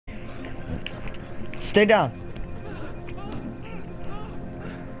Stay down.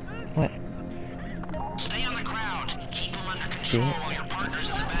 What? Stay on the ground. Keep them under control while your partner's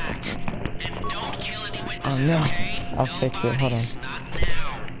in the back. And don't kill any witnesses, Oh no. okay? I'll No fix it. Hold on. bodies, not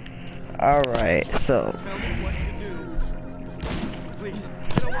now. Alright, so. Tell me what to do. Please,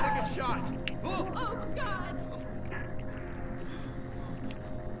 I don't want to get shot. Oh, God!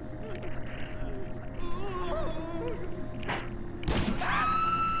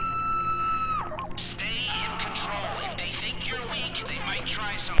 Stay in control. If they think you're weak, they might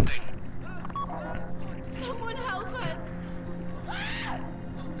try something. Someone help us!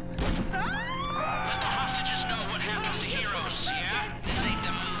 Let the hostages know what happens to heroes, yeah? This ain't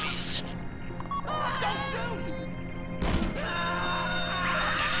the movies. Don't shoot!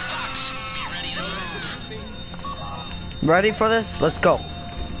 Fox, be ready to move. Ready for this? Let's go.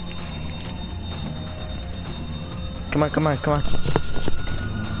 Come on, come on, come on. Go, go,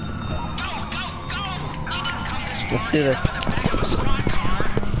 go! You didn't come this far Let's do this. by the back of a squad car.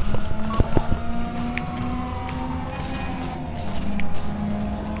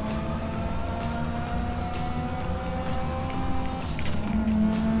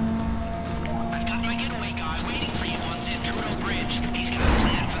 I've got my getaway guy waiting for you on Zancudo Bridge. He's got a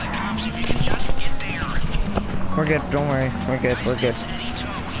plan for the cops if you can just get there. We're good. Don't worry. We're good. We're good. His name's Eddie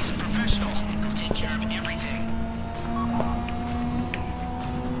Toe. He's a professional. He'll take care of everything.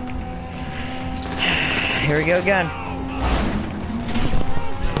 Here we go again.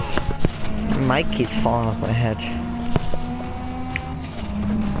 Mic keeps falling off my head.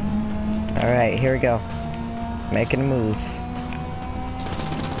 Alright, here we go. Making a move.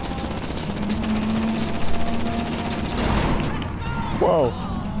 Whoa.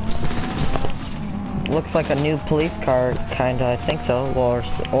 Looks like a new police car, kinda, I think so. Or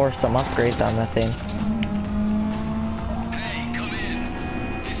some upgrades on that thing. Hey, come in.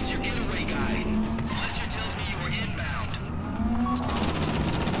 This is your getaway guy. Lester tells me you were inbound.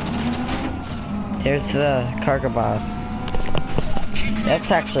 Here's the cargo bot. That's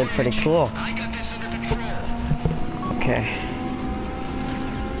actually pretty cool. I got this under control. Okay.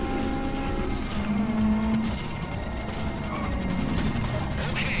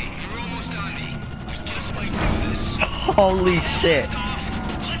 Okay, you're almost on me. We just might do this. Holy shit.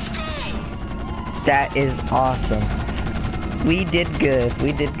 Let's go. That is awesome. We did good.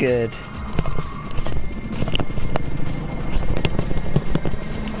 We did good.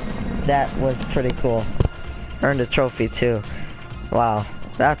 That was pretty cool. Earned a trophy too. Wow.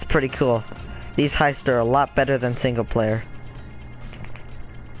 That's pretty cool. These heists are a lot better than single player.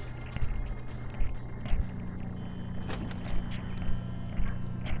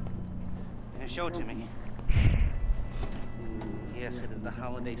 Show it to me. Yes, it is the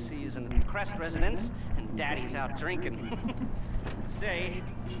holiday season at the Crest residence, and Daddy's out drinking. Say,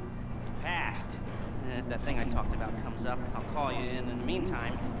 passed. If that thing I talked about comes up, I'll call you in. In the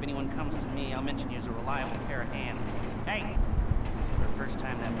meantime, if anyone comes to me, I'll mention you as a reliable pair of hands. Hey, for the first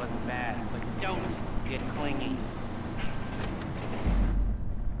time that wasn't bad, but don't get clingy.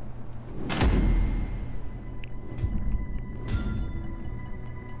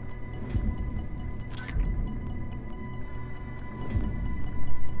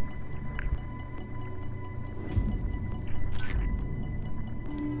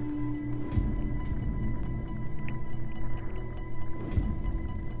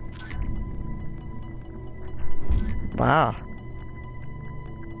 Wow.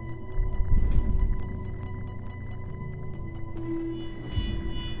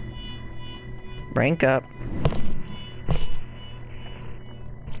 Rank up.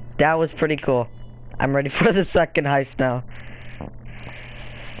 That was pretty cool. I'm ready for the second heist now.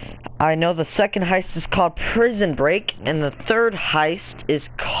 I know the second heist is called Prison Break, and the third heist is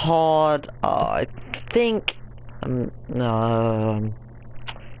called, I think,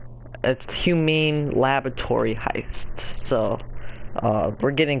 it's Humane Laboratory Heist. So,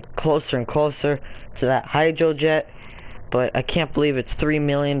 we're getting closer and closer to that hydrojet, but I can't believe it's $3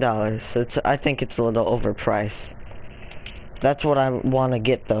 million. I think it's a little overpriced. That's what I want to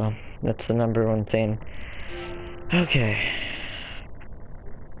get, though. That's the #1 thing. Okay.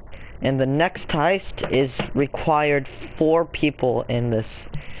 And the next heist is required 4 people in this.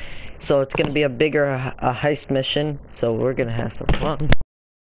 So it's gonna be a bigger heist mission. So we're gonna have some fun.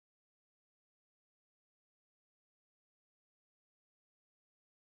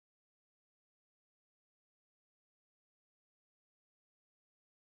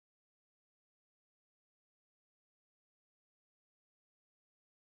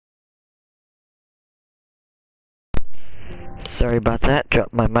 Sorry about that,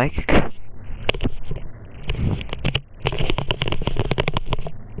 dropped my mic.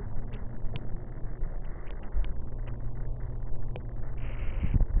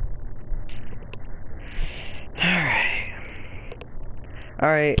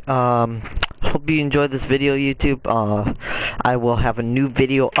 Alright, hope you enjoyed this video, YouTube. I will have a new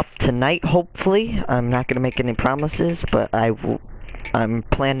video up tonight, hopefully. I'm not gonna make any promises, but I'm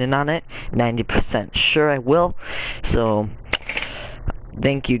planning on it. 90% sure I will. So,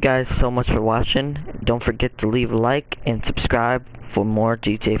 thank you guys so much for watching. Don't forget to leave a like and subscribe for more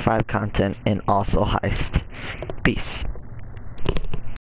GTA 5 content and also Heist. Peace.